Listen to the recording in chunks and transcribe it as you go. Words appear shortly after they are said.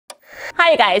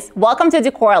Hi guys, welcome to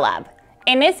Decor Lab.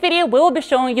 In this video, we will be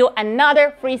showing you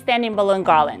another freestanding balloon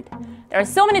garland. There are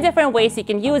so many different ways you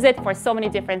can use it for so many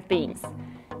different themes.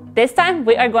 This time,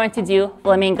 we are going to do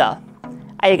Flamingo.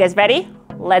 Are you guys ready?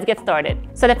 Let's get started.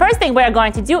 So the first thing we are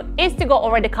going to do is to go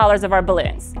over the colors of our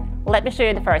balloons. Let me show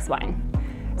you the first one.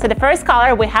 So the first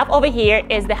color we have over here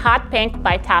is the Hot Pink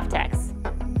by Tuftex.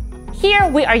 Here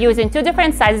we are using two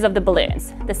different sizes of the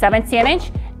balloons, the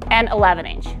 17-inch and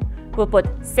 11-inch. We'll put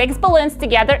 6 balloons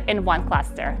together in one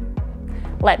cluster.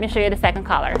 Let me show you the second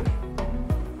color.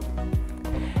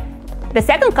 The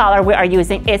second color we are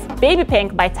using is Baby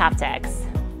Pink by Tuftex.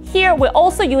 Here we're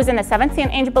also using the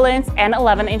 17-inch balloons and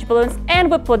 11-inch balloons,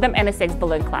 and we put them in the 6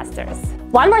 balloon clusters.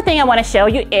 One more thing I want to show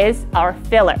you is our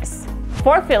fillers.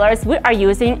 For fillers, we are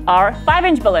using our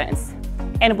 5-inch balloons,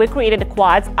 and we created the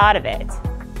quads out of it.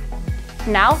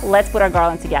 Now let's put our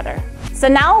garland together. So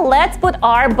now let's put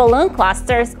our balloon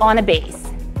clusters on a base.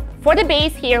 For the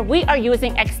base here, we are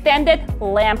using extended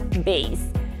lamp base.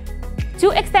 To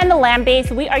extend the lamp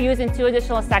base, we are using 2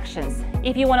 additional sections.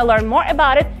 If you want to learn more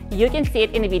about it, you can see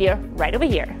it in the video right over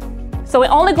here. So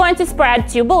we're only going to spread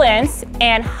 2 balloons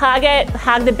and hug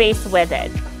the base with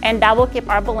it, and that will keep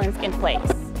our balloons in place.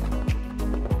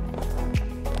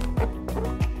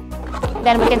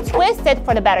 Then we can twist it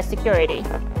for the better security.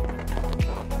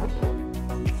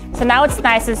 So now it's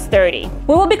nice and sturdy.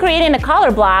 We will be creating a color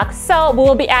block, so we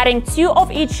will be adding 2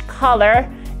 of each color,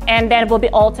 and then we'll be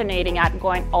alternating it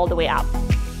going all the way up.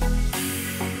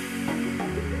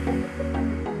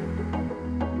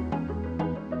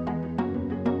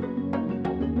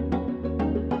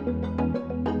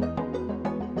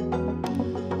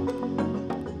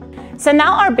 So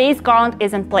now our base garland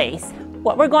is in place.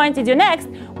 What we're going to do next,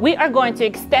 we are going to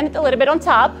extend it a little bit on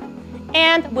top,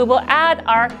 and we will add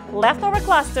our leftover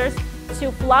clusters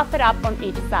to fluff it up on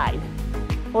each side.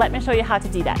 Let me show you how to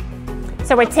do that.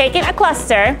 So we're taking a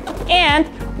cluster, and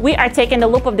we are taking the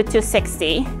loop of the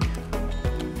 260.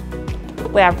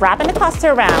 We are wrapping the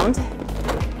cluster around,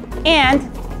 and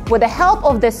with the help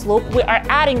of this loop, we are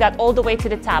adding that all the way to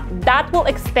the top. That will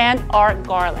extend our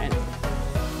garland.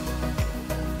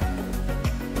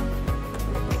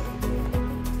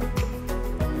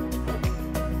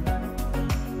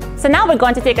 So now we're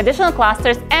going to take additional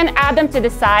clusters and add them to the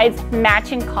sides,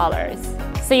 matching colors.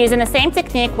 So using the same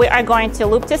technique, we are going to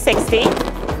loop to 60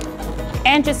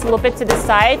 and just loop it to the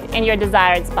side in your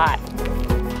desired spot.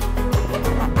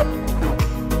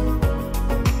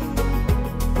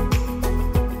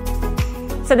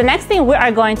 So the next thing we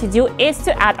are going to do is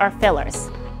to add our fillers.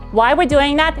 Why we're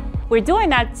doing that? We're doing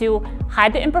that to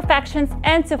hide the imperfections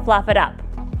and to fluff it up.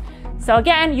 So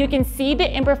again, you can see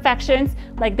the imperfections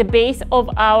like the base of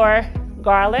our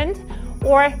garland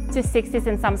or 260s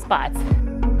in some spots.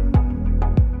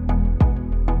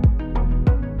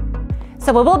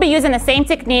 So we will be using the same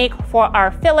technique for our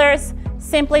fillers.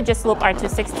 Simply just loop our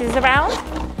 260s around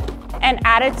and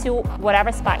add it to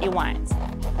whatever spot you want.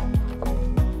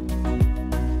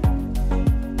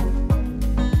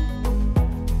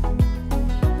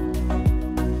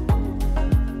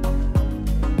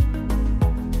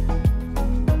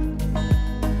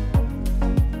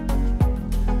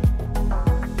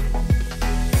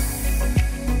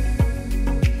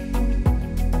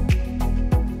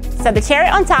 So the cherry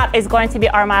on top is going to be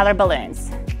our Mylar balloons.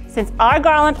 Since our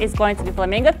garland is going to be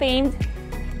flamingo themed,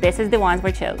 this is the ones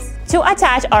we chose. To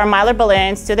attach our Mylar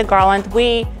balloons to the garland,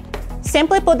 we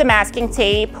simply put the masking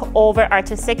tape over our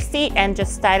 260 and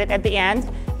just tied it at the end.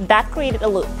 That created a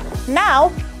loop.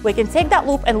 Now we can take that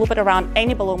loop and loop it around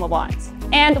any balloon we want.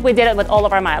 And we did it with all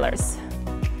of our Mylars.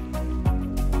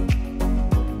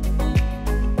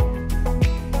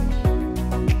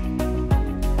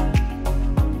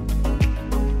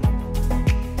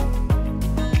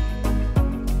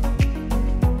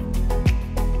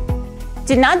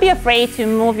 Do not be afraid to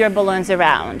move your balloons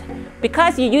around.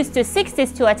 Because you used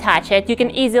 260s to attach it, you can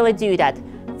easily do that.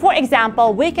 For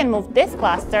example, we can move this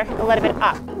cluster a little bit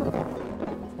up.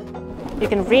 You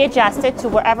can readjust it to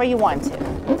wherever you want to,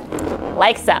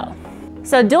 like so.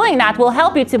 So doing that will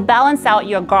help you to balance out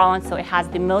your garland so it has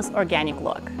the most organic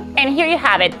look. And here you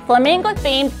have it, flamingo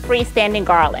themed freestanding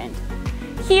garland.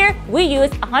 Here we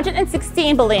use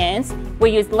 116 balloons. We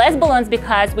used less balloons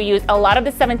because we used a lot of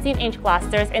the 17-inch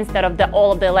clusters instead of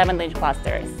all of the 11-inch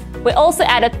clusters. We also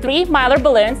added 3 Mylar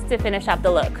balloons to finish up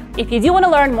the look. If you do want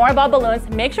to learn more about balloons,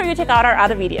 make sure you check out our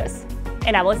other videos.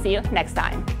 And I will see you next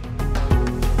time.